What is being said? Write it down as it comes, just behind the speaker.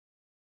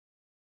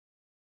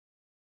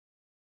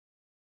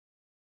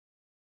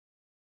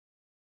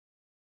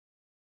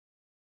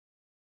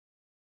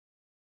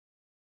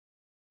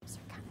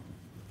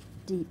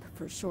deep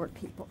for short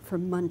people, for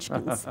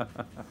munchkins. I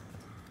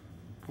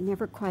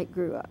never quite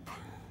grew up.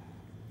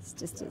 It's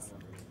just as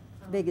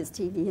big as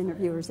TV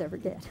interviewers ever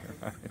get.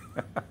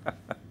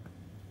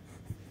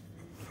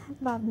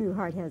 Bob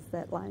Newhart has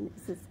that line.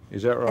 He says,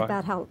 is that right?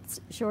 About how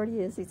short he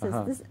is. He says,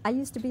 this, I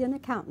used to be an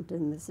accountant,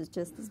 and this is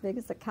just as big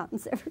as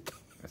accountants ever get.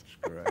 That's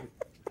great.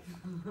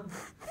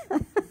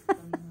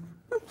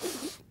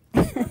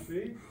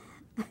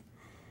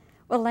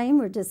 Well, Lane,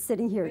 we're just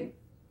sitting here. Speed?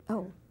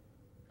 Oh,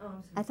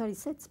 Oh, I thought he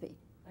said speed.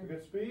 You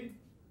got speed?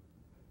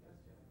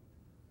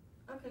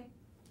 okay.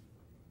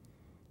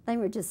 Lane,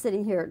 we're just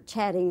sitting here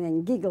chatting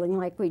and giggling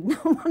like we'd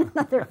known one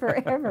another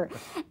forever.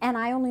 And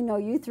I only know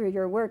you through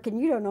your work, and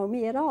you don't know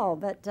me at all.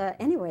 But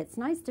anyway, it's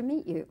nice to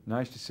meet you.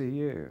 Nice to see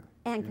you.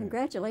 And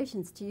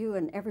congratulations to you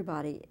and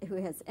everybody who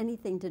has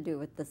anything to do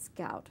with the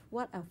Scout.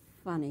 What a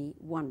funny,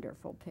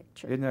 wonderful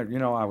picture. Isn't it? You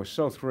know, I was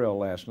so thrilled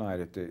last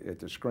night at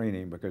the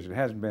screening because it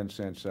hasn't been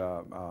since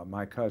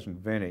my cousin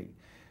Vinny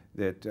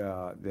that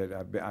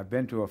I've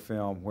been to a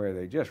film where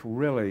they just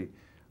really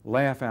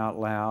laugh out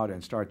loud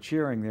and start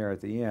cheering there at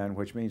the end,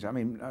 which means, I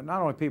mean, not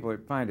only people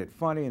that find it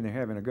funny and they're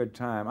having a good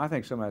time. I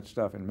think some of that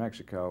stuff in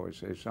Mexico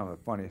is some of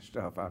the funniest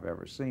stuff I've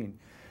ever seen.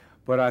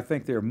 But I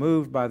think they're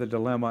moved by the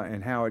dilemma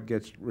and how it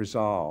gets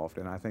resolved,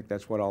 and I think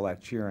that's what all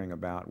that cheering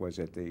about was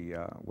at the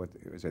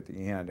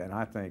end. And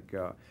I think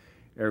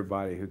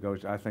everybody who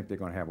goes, I think they're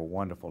going to have a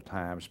wonderful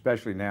time,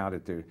 especially now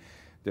that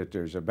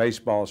there's a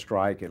baseball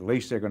strike. At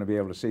least they're going to be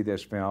able to see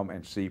this film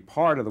and see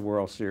part of the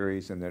World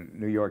Series, and the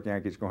New York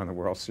Yankees going to the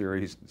World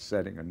Series and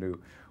setting a new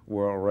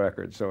world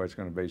record. So it's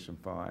going to be some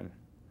fun.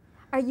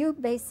 Are you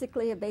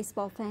basically a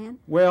baseball fan?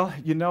 Well,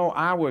 you know,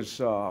 I was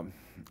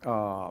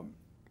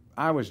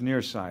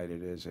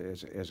nearsighted as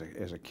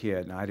a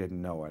kid, and I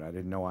didn't know it. I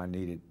didn't know I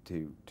needed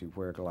to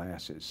wear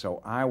glasses.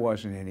 So I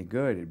wasn't any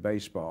good at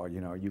baseball.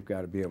 You know, you've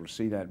got to be able to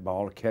see that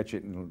ball, to catch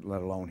it, and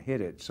let alone hit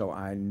it. So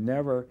I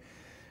never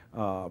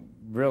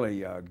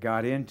really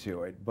got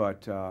into it.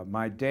 But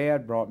my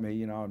dad brought me,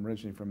 you know, I'm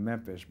originally from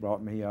Memphis,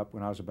 brought me up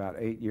when I was about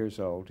 8 years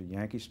old to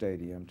Yankee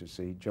Stadium to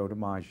see Joe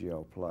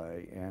DiMaggio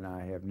play, and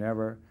I have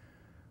never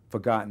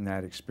forgotten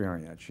that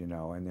experience, you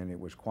know. And then it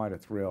was quite a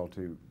thrill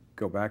to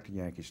go back to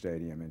Yankee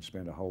Stadium and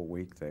spend a whole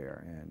week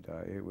there, and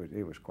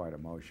it was quite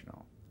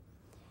emotional.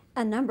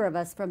 A number of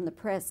us from the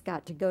press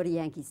got to go to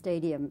Yankee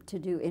Stadium to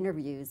do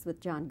interviews with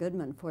John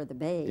Goodman for the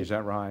Bay. Is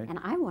that right? And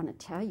I want to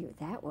tell you,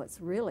 that was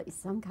really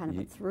some kind of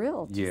a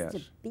thrill just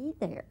to be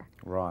there.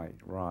 Right,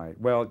 right.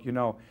 Well, you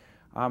know,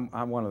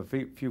 I'm one of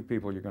the few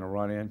people you're going to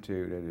run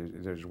into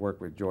that has worked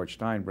with George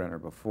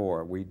Steinbrenner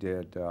before. We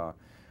did.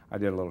 I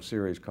did a little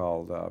series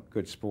called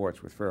Good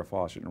Sports with Farrah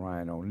Fawcett and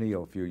Ryan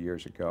O'Neal a few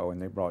years ago,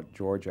 and they brought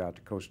George out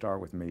to co-star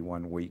with me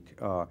one week.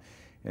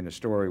 And the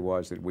story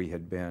was that we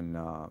had been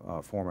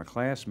former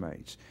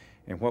classmates.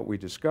 And what we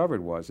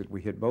discovered was that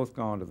we had both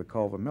gone to the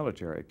Culver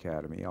Military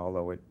Academy,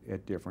 although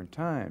at different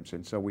times.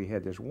 And so we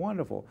had this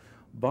wonderful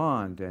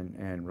bond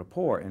and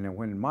rapport. And then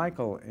when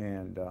Michael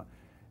and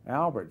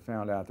Albert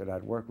found out that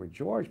I'd worked with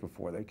George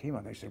before, they came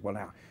up and they said, well,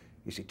 now,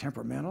 is he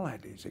temperamental?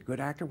 Is he a good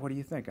actor? What do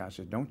you think? I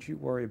said, don't you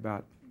worry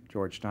about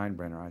George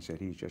Steinbrenner. I said,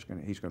 he's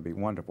going to be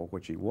wonderful,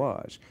 which he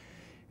was.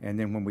 And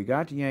then when we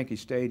got to Yankee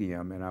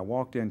Stadium and I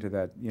walked into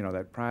that, you know,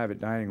 that private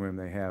dining room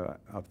they have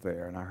up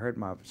there, and I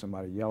heard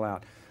somebody yell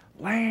out,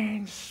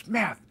 Lane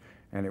Smith,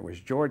 and it was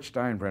George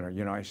Steinbrenner.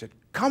 You know, I said,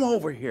 come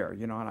over here,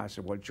 you know, and I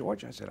said, well,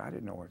 George, I said, I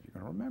didn't know if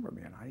you're going to remember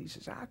me. And he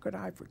says, how could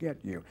I forget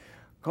you?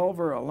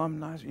 Culver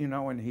alumni, you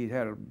know, and he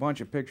had a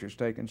bunch of pictures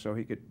taken so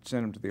he could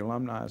send them to the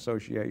Alumni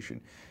Association.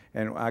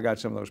 And I got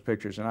some of those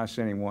pictures, and I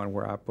sent him one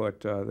where I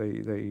put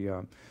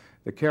the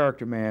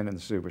character man and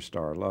the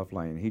superstar, Love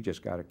Lane. He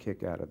just got a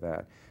kick out of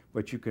that.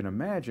 But you can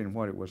imagine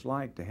what it was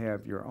like to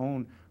have your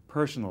own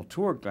personal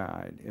tour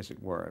guide, as it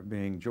were,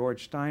 being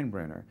George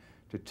Steinbrenner,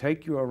 to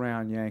take you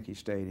around Yankee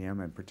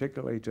Stadium, and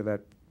particularly to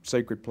that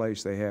sacred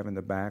place they have in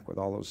the back with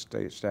all those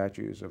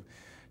statues of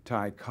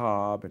Ty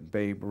Cobb and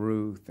Babe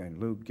Ruth and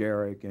Lou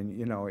Gehrig, and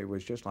you know, it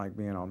was just like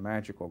being on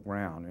magical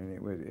ground, and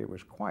it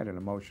was quite an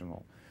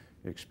emotional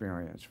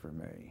experience for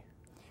me.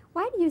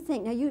 Why do you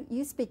think, now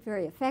you speak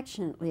very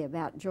affectionately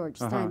about George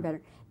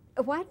Steinbrenner,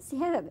 why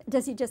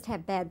does he just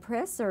have bad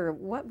press, or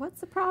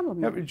what's the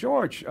problem? Yeah,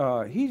 George,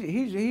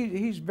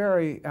 he's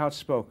very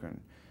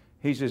outspoken.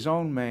 He's his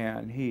own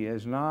man. He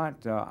is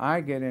not, I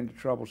get into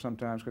trouble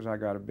sometimes because I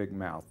got a big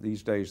mouth.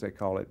 These days they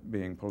call it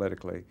being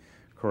politically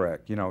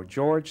correct. You know,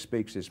 George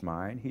speaks his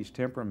mind. He's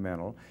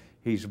temperamental.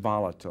 He's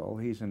volatile.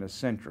 He's an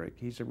eccentric.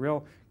 He's a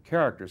real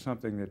character,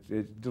 something that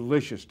is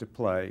delicious to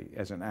play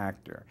as an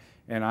actor.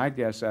 And I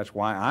guess that's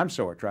why I'm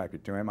so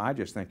attracted to him. I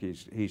just think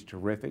he's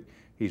terrific.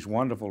 He's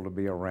wonderful to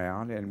be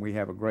around, and we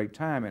have a great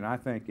time. And I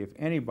think if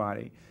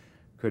anybody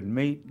could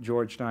meet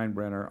George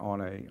Steinbrenner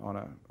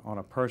on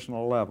a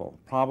personal level,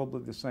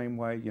 probably the same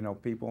way, you know,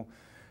 people,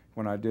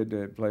 when I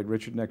played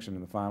Richard Nixon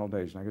in the final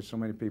days, and I get so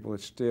many people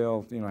that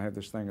still, you know, have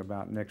this thing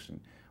about Nixon.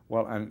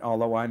 Well, and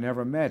although I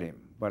never met him,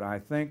 but I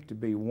think to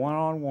be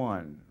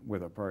one-on-one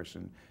with a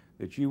person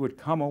that you would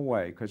come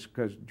away, because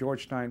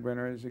George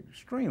Steinbrenner is an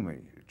extremely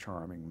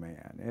charming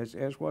man,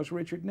 as was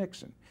Richard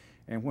Nixon.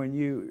 And when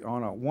you,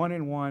 on a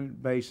one-on-one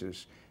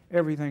basis,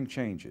 everything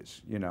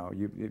changes. You know,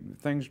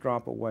 things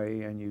drop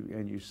away, and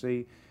you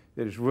see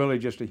that it's really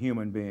just a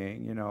human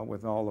being, you know,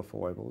 with all the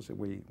foibles that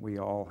we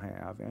all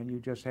have, and you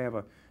just have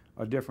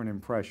a different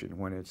impression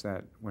when it's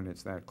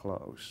that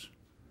close.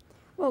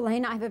 Well,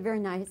 Lane, I have a very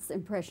nice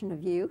impression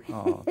of you.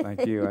 Oh,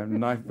 thank you. A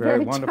nice,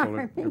 very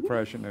wonderful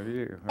impression of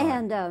you. Right.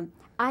 And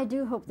I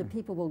do hope that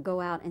people will go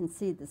out and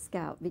see The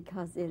Scout,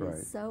 because it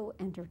is so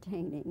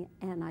entertaining,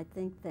 and I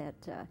think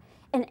that,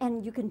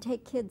 and you can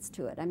take kids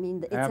to it. I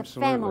mean, it's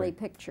Absolutely. A family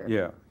picture.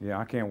 Yeah,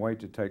 I can't wait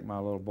to take my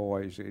little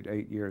boy. He's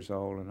 8 years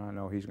old, and I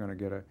know he's going to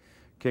get a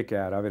kick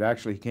out of it.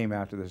 Actually, he came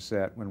out to the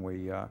set when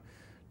we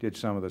did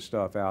some of the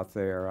stuff out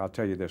there. I'll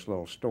tell you this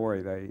little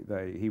story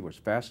he was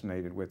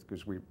fascinated with,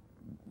 because we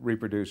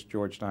reproduced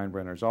George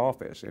Steinbrenner's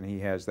office, and he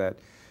has that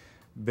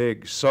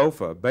big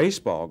sofa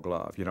baseball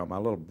glove. You know, my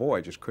little boy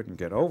just couldn't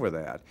get over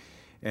that.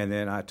 And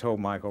then I told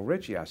Michael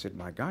Ritchie, I said,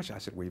 my gosh, I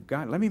said,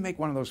 let me make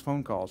one of those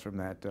phone calls from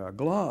that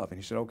glove. And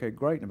he said, okay,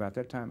 great. And about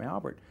that time,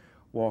 Albert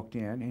walked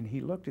in, and he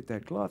looked at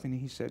that glove, and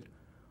he said,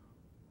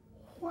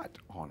 what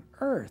on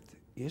earth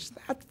is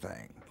that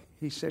thing?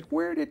 He said,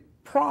 where did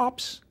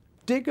props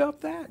dig up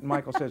that? And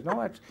Michael says,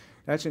 no,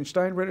 that's in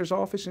Steinbrenner's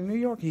office in New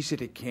York. He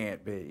said, it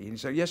can't be. And he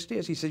said, yes, it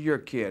is. He said, you're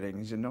kidding.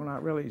 He said, no,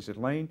 not really. He said,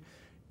 Lane,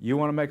 you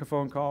want to make a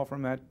phone call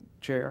from that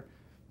chair?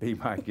 Be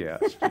my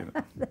guest. You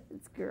know.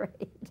 That's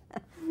great.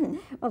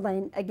 Well,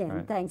 Lane,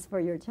 again, thanks for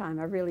your time.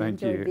 I really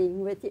Thank enjoyed you.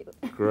 being with you.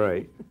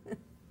 Great.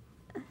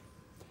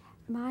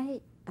 I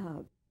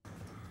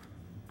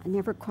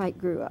never quite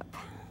grew up.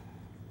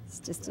 It's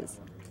just as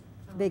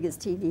big as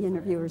TV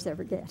interviewers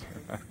ever get.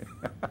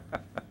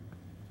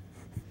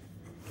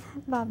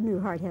 Bob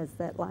Newhart has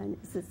that line.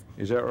 He says,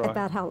 Is that right?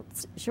 About how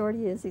short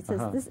he is. He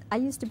says, "This I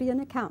used to be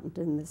an accountant,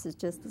 and this is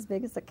just as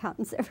big as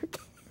accountants ever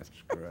get." That's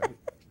great.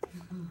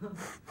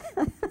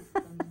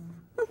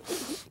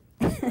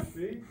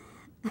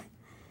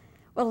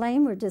 Well,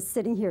 Lane, we're just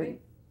sitting here. Speed?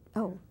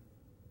 Oh,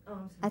 Oh,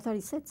 I'm I thought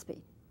he said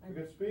speed. sorry.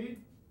 You got speed?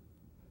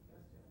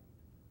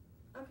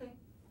 Okay.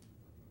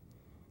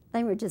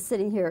 Lane, we're just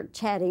sitting here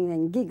chatting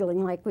and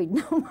giggling like we'd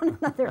known one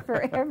another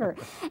forever.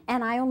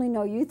 And I only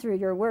know you through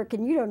your work,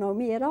 and you don't know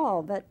me at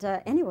all. But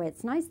anyway,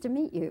 it's nice to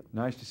meet you.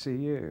 Nice to see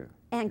you.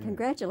 And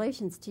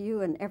congratulations to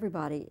you and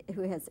everybody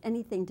who has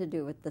anything to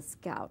do with The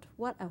Scout.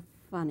 What a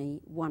funny,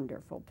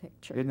 wonderful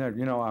picture. Isn't that,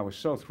 you know, I was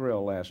so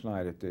thrilled last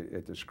night at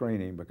the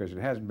screening, because it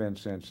hasn't been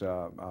since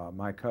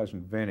my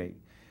cousin Vinny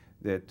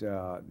that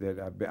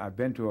I've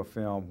been to a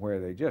film where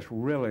they just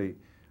really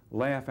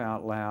laugh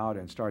out loud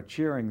and start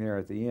cheering there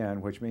at the end,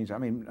 which means, I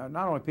mean,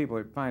 not only people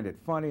that find it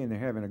funny and they're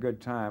having a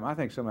good time. I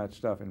think some of that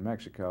stuff in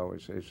Mexico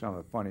is some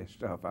of the funniest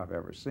stuff I've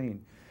ever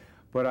seen.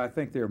 But I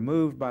think they're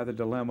moved by the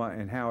dilemma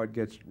and how it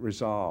gets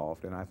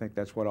resolved, and I think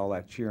that's what all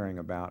that cheering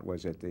about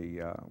was at the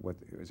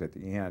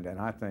end. And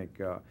I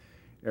think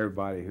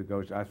everybody who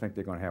goes, I think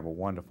they're going to have a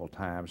wonderful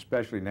time,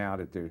 especially now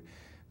that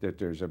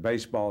there's a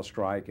baseball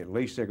strike. At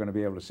least they're going to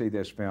be able to see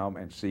this film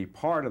and see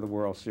part of the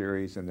World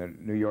Series, and the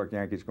New York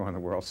Yankees going to the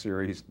World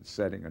Series and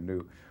setting a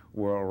new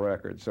world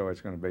record. So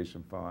it's going to be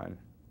some fun.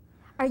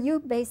 Are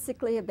you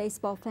basically a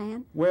baseball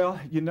fan? Well,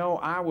 you know,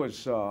 I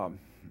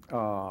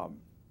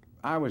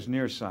was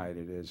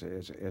nearsighted as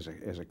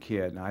a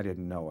kid, and I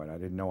didn't know it. I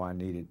didn't know I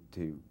needed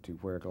to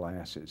wear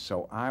glasses.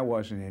 So I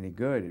wasn't any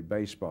good at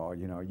baseball.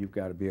 You know, you've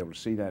got to be able to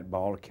see that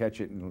ball, to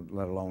catch it, and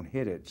let alone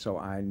hit it. So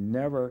I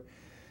never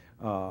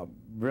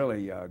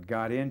really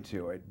got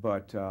into it.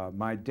 But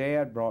my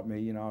dad brought me,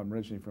 you know, I'm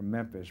originally from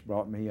Memphis,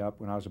 brought me up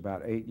when I was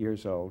about 8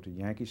 years old to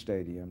Yankee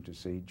Stadium to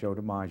see Joe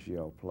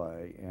DiMaggio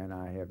play, and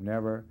I have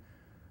never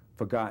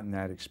forgotten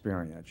that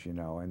experience, you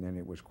know. And then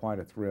it was quite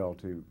a thrill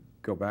to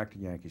go back to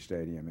Yankee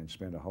Stadium and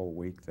spend a whole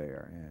week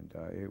there, and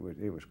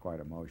it was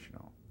quite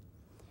emotional.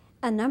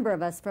 A number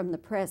of us from the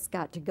press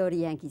got to go to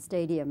Yankee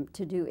Stadium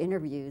to do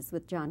interviews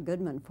with John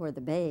Goodman for the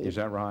Bay. Is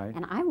that right?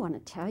 And I want to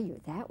tell you,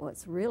 that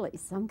was really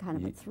some kind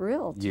of a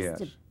thrill just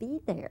to be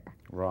there.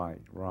 Right,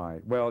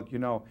 right. Well, you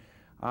know,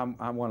 I'm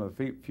one of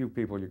the few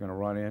people you're going to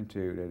run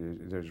into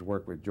that has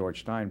worked with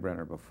George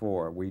Steinbrenner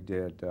before. We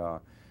did,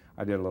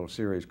 I did a little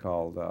series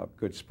called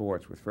Good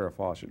Sports with Farrah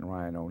Fawcett and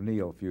Ryan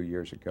O'Neal a few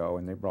years ago,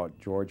 and they brought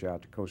George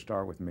out to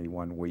co-star with me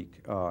one week.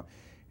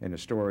 And the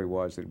story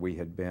was that we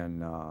had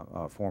been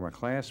former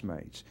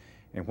classmates.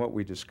 And what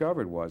we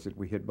discovered was that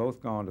we had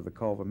both gone to the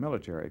Culver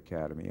Military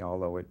Academy,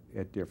 although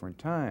at different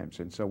times.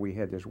 And so we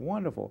had this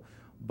wonderful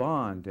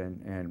bond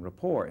and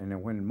rapport. And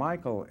then when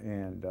Michael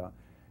and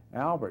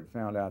Albert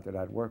found out that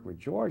I'd worked with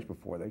George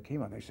before, they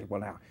came on. They said, well,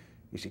 now,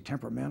 is he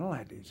temperamental?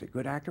 Is he a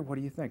good actor? What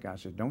do you think? I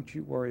said, don't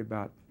you worry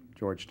about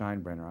George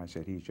Steinbrenner. I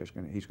said, he's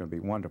going to be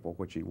wonderful,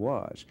 which he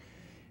was.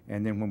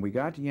 And then when we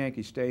got to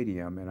Yankee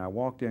Stadium, and I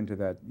walked into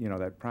that, you know,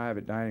 that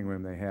private dining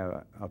room they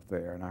have up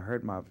there, and I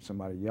heard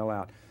somebody yell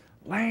out,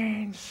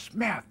 Lane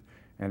Smith,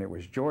 and it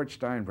was George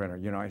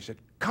Steinbrenner. You know, I said,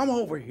 come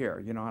over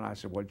here, you know, and I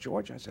said, well,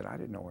 George, I said, I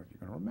didn't know if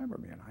you're going to remember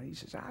me. And he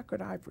says, how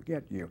could I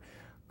forget you?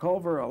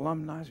 Culver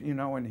alumni, you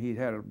know, and he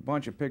had a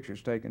bunch of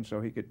pictures taken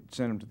so he could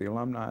send them to the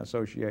Alumni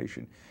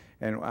Association.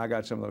 And I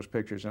got some of those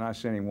pictures, and I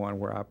sent him one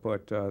where I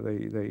put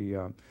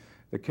the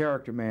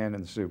character man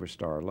and the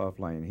superstar, Love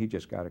Lane. He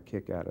just got a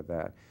kick out of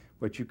that.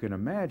 But you can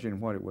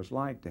imagine what it was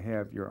like to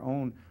have your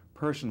own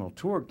personal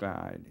tour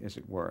guide, as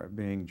it were,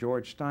 being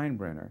George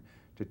Steinbrenner,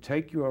 to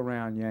take you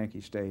around Yankee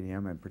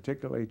Stadium, and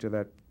particularly to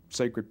that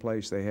sacred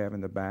place they have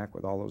in the back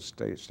with all those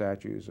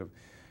statues of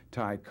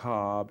Ty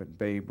Cobb and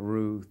Babe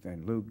Ruth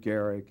and Lou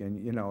Gehrig,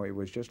 and you know, it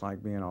was just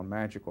like being on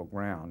magical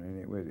ground, and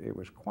it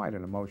was quite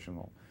an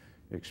emotional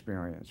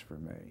experience for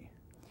me.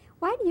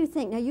 Why do you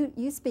think, now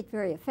you speak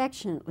very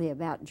affectionately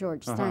about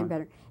George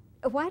Steinbrenner.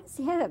 Why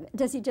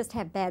does he just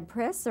have bad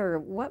press, or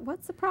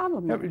what's the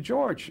problem there?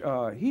 George,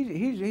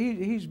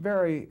 he's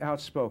very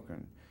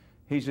outspoken.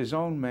 He's his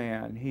own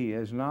man. He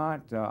is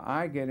not,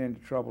 I get into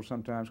trouble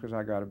sometimes because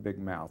I got a big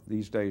mouth.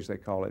 These days they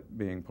call it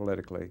being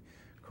politically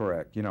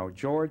correct. You know,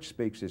 George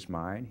speaks his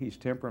mind. He's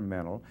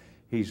temperamental.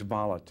 He's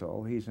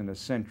volatile. He's an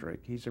eccentric.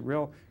 He's a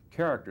real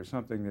character,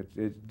 something that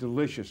is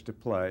delicious to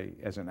play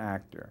as an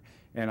actor.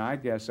 And I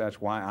guess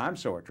that's why I'm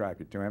so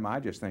attracted to him. I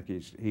just think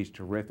he's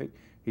terrific.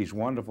 He's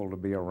wonderful to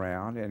be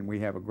around, and we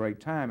have a great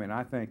time. And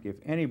I think if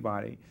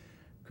anybody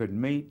could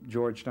meet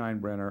George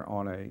Steinbrenner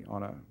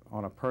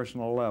on a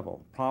personal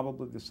level,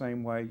 probably the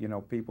same way, you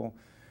know, people,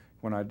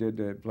 when I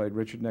played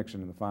Richard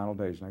Nixon in the final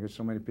days, and I get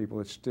so many people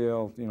that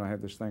still, you know,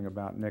 have this thing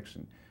about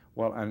Nixon.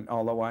 Well, and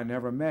although I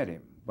never met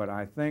him, but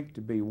I think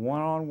to be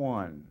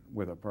one-on-one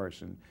with a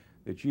person,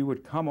 that you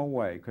would come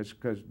away,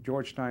 because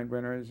George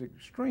Steinbrenner is an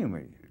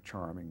extremely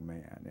charming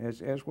man,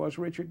 as was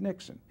Richard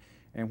Nixon.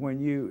 And when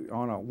you,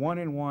 on a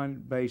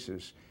one-on-one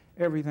basis,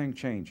 everything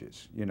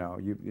changes. You know,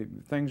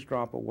 things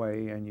drop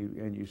away, and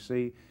you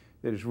see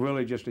that it's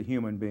really just a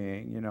human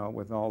being, you know,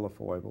 with all the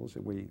foibles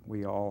that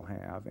we all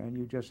have, and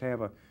you just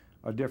have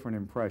a different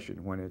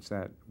impression when it's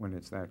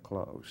that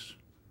close.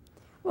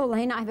 Well,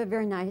 Lane, I have a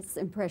very nice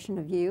impression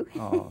of you.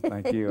 Oh,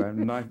 thank you. A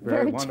nice,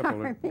 very wonderful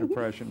charming.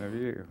 impression of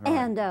you.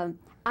 And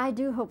I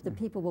do hope that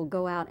people will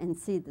go out and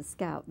see The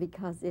Scout,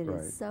 because it Right.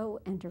 is so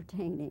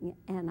entertaining,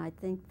 and I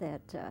think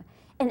that,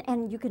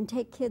 and you can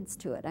take kids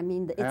to it. I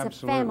mean, it's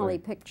Absolutely. a family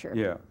picture.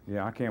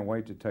 Yeah, I can't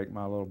wait to take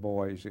my little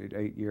boy. He's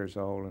 8 years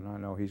old, and I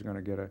know he's going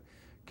to get a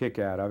kick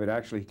out of it.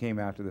 Actually, he came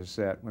out to the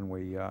set when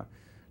we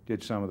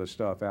did some of the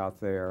stuff out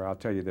there. I'll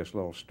tell you this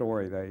little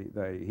story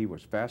he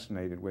was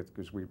fascinated with,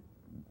 because we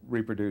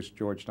reproduced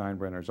George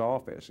Steinbrenner's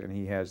office, and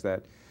he has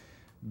that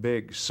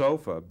big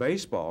sofa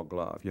baseball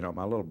glove. You know,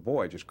 my little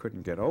boy just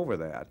couldn't get over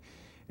that.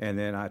 And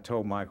then I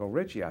told Michael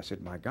Ritchie, I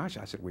said, my gosh,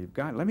 I said,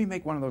 let me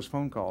make one of those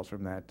phone calls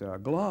from that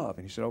glove.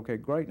 And he said, okay,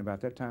 great. And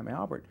about that time,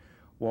 Albert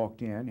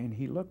walked in, and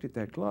he looked at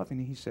that glove,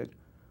 and he said,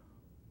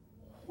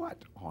 what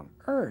on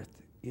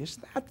earth is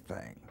that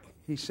thing?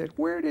 He said,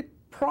 where did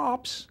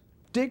props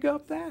dig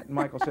up that? And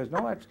Michael says,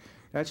 no,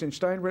 that's in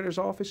Steinbrenner's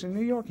office in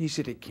New York. He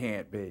said, it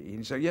can't be. And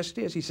he said, yes, it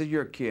is. He said,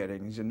 you're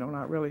kidding. He said, no,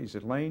 not really. He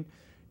said, Lane,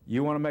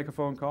 you want to make a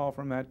phone call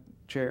from that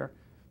chair?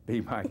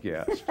 Be my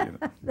guest. You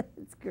know.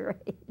 That's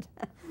great.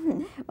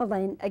 Well,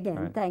 Lane, again,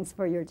 Right. thanks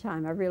for your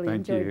time. I really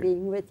Thank enjoyed you.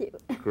 being with you.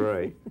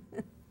 Great.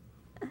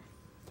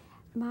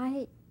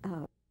 My